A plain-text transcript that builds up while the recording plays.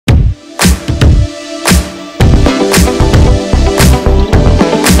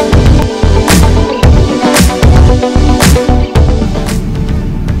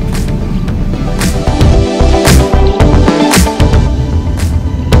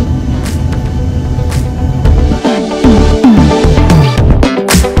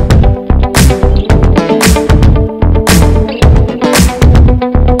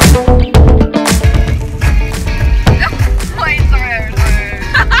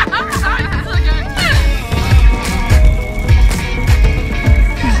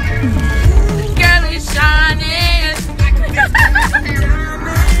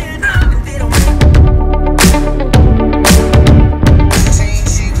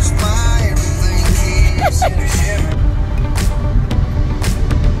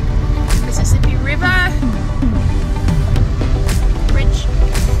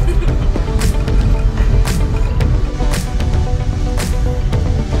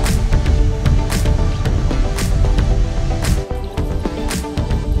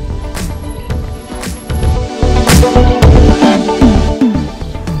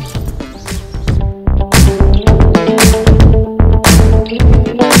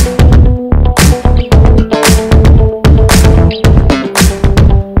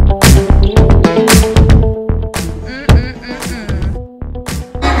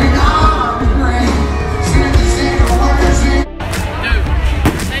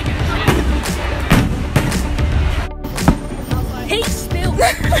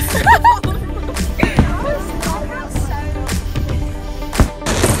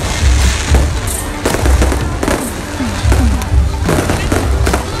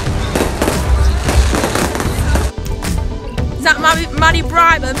Somebody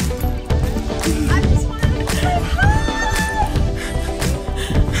bribe him. I just wanted to say hi.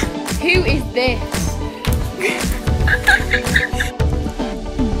 Who is this?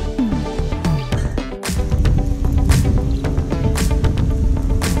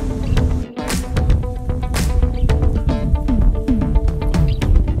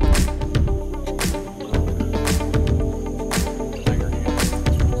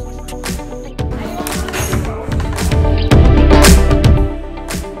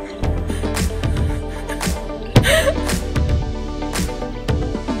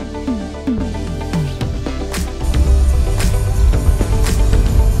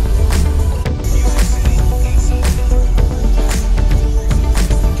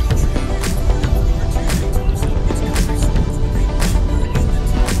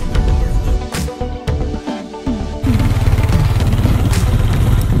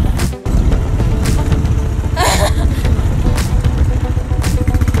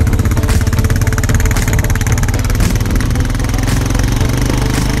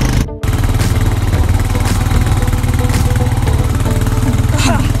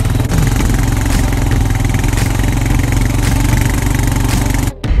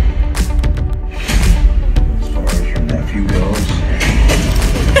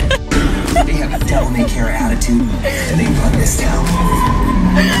 And they run this town.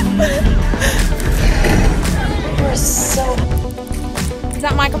 You're so... Is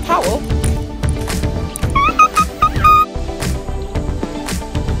that Michael Powell?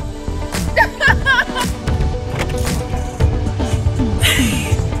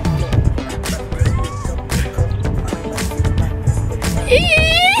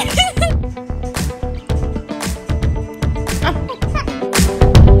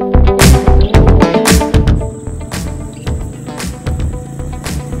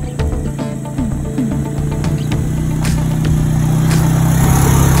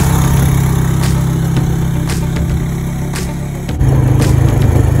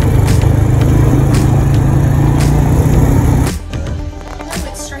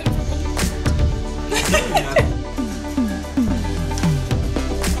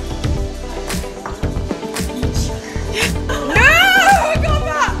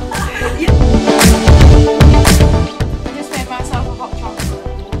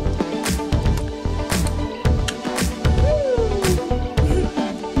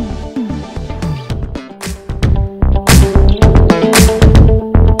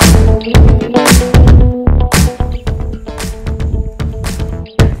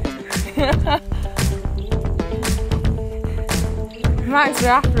 Max,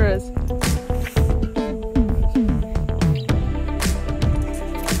 they're after us.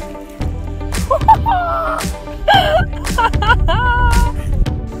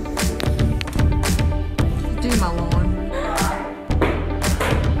 Do my lawn.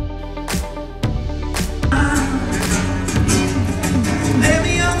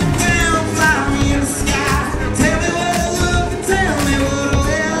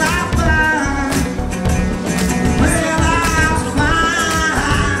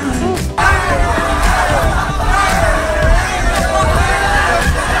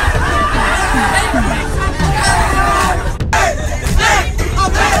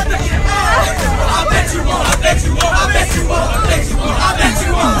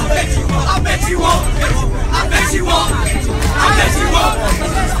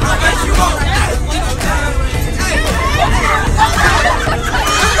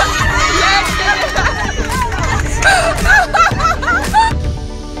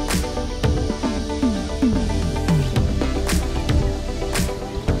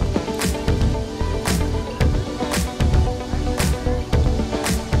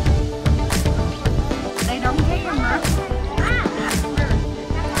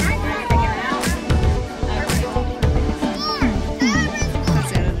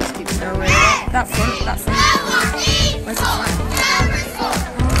 That front. Where's the front?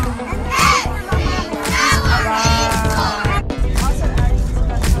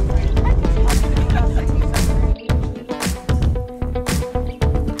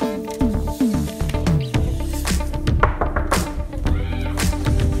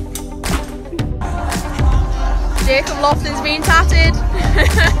 Jacob Lofton's been tatted.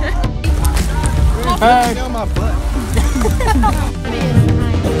 On my butt.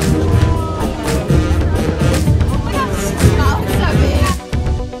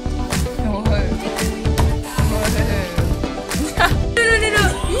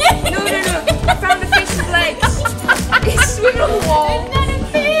 Swimming on the wall.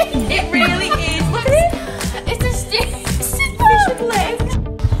 It really is. Look at it. It's a fish with legs.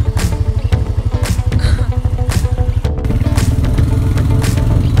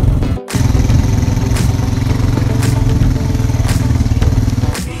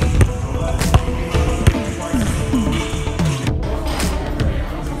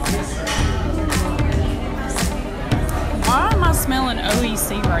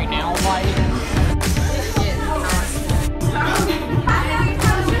 see right now. Like,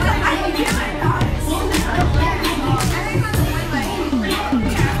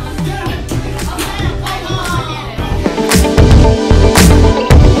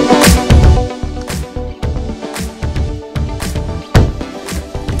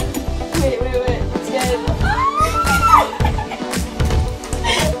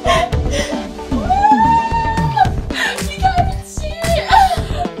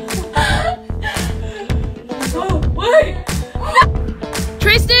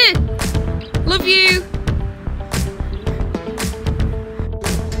 love you.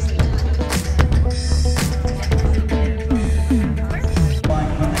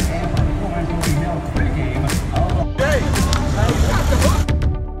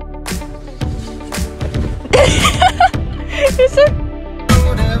 Is it?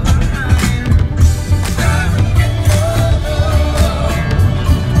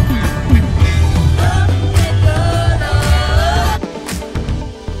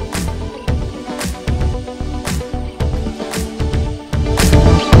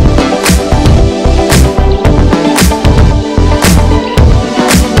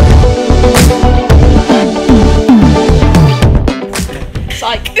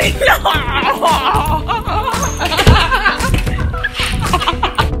 Like,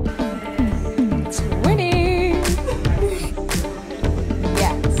 it's winning.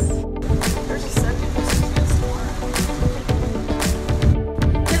 Yes.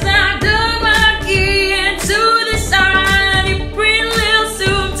 Cause I dug my key into the side, you pretty little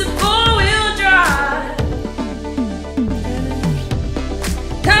suit to four-wheel drive.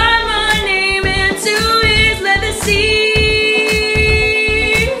 Carved my name into his leather seat.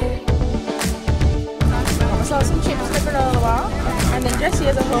 Some chips for granola, and then Jessie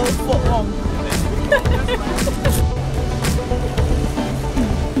has a whole foot long.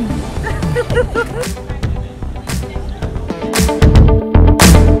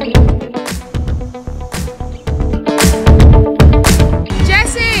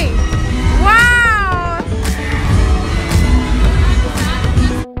 Jessie! Wow!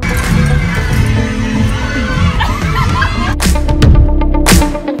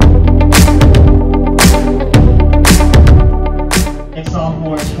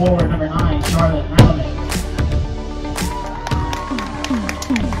 Sophomore is forward number 9, Charlotte Lammiman.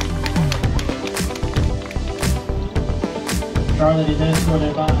 Charlotte is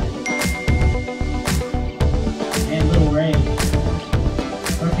escorted by and Little Ray.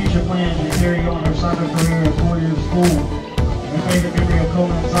 Her future plan is to carry on her soccer career at 4 years of school. Her favorite memory of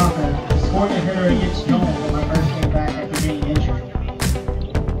Coleman soccer, scoring a hitter against Jones when my first came back after being injured.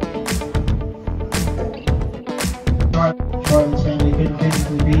 Charlotte's family couldn't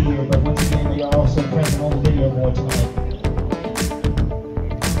physically be here, but once again they are also present on the video board tonight.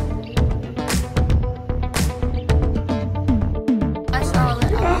 I saw it.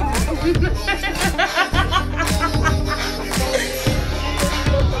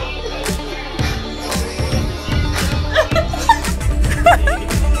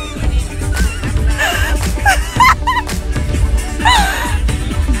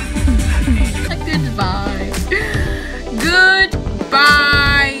 Goodbye.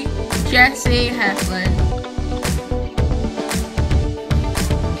 Goodbye, Jessie Heflin.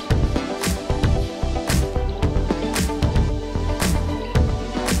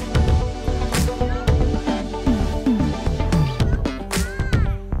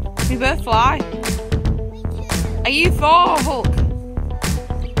 We both fly. Are you for Hulk?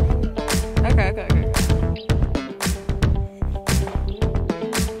 Okay.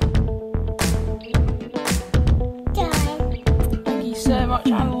 Thank you so much.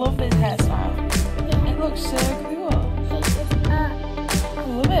 I love this hairstyle. It looks so cool. I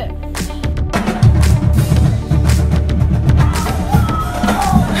love it.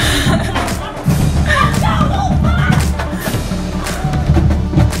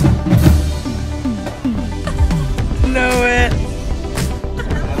 Know it.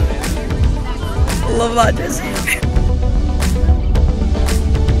 Love that, Jessie.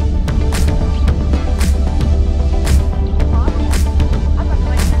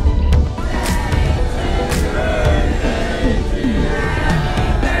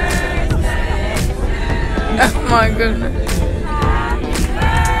 Oh my goodness.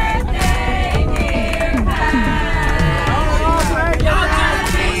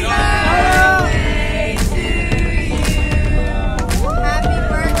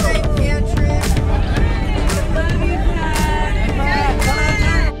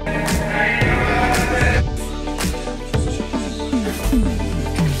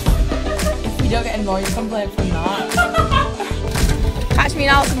 If we don't get annoyed, complain from that. Catch me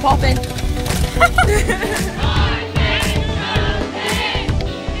in Alton popping.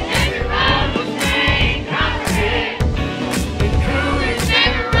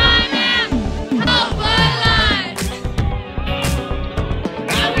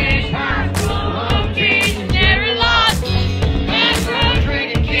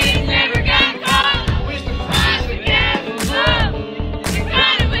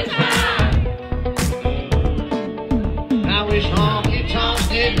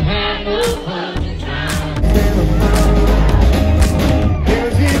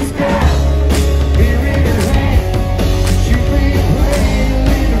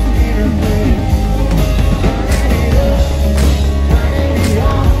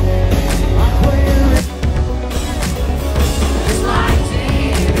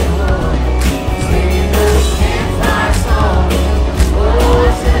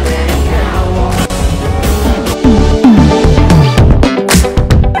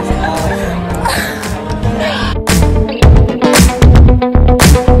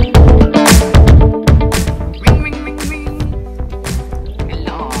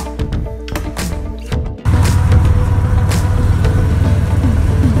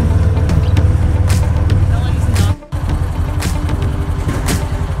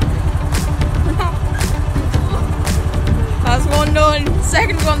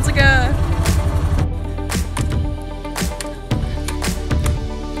 Second one to go.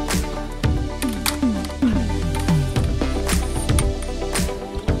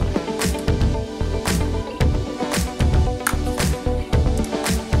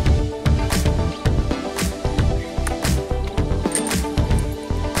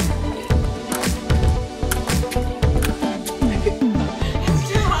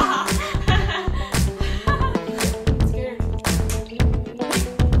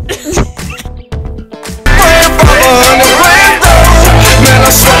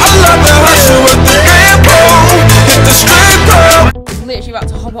 Literally about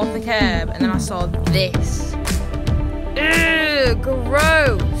to hop off the curb and then I saw this. Ew,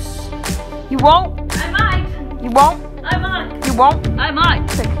 gross. You won't? I might. You won't? I might. You won't? I might.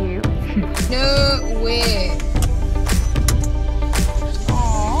 So cute. No way.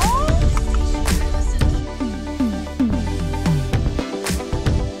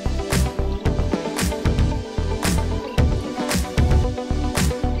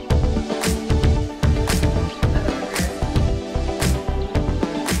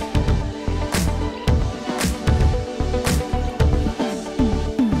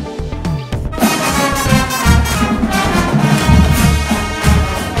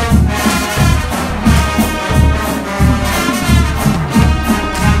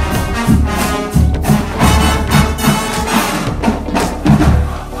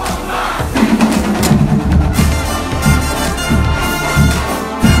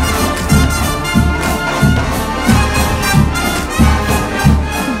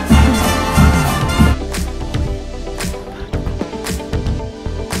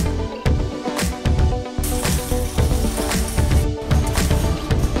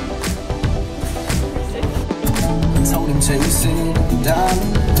 Told him chasing,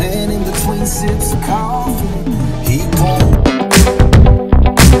 darling, and in between sips of coffee, he pulled.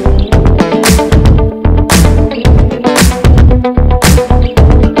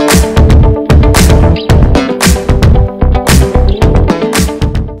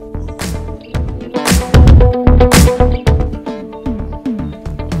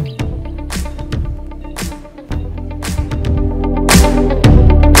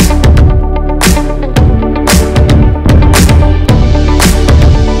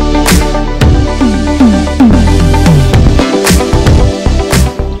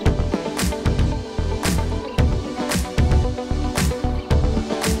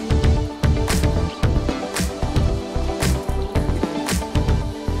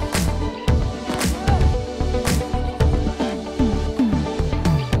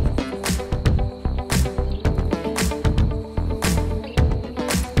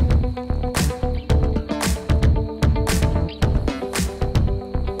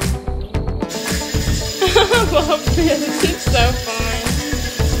 I love this, it's so fun.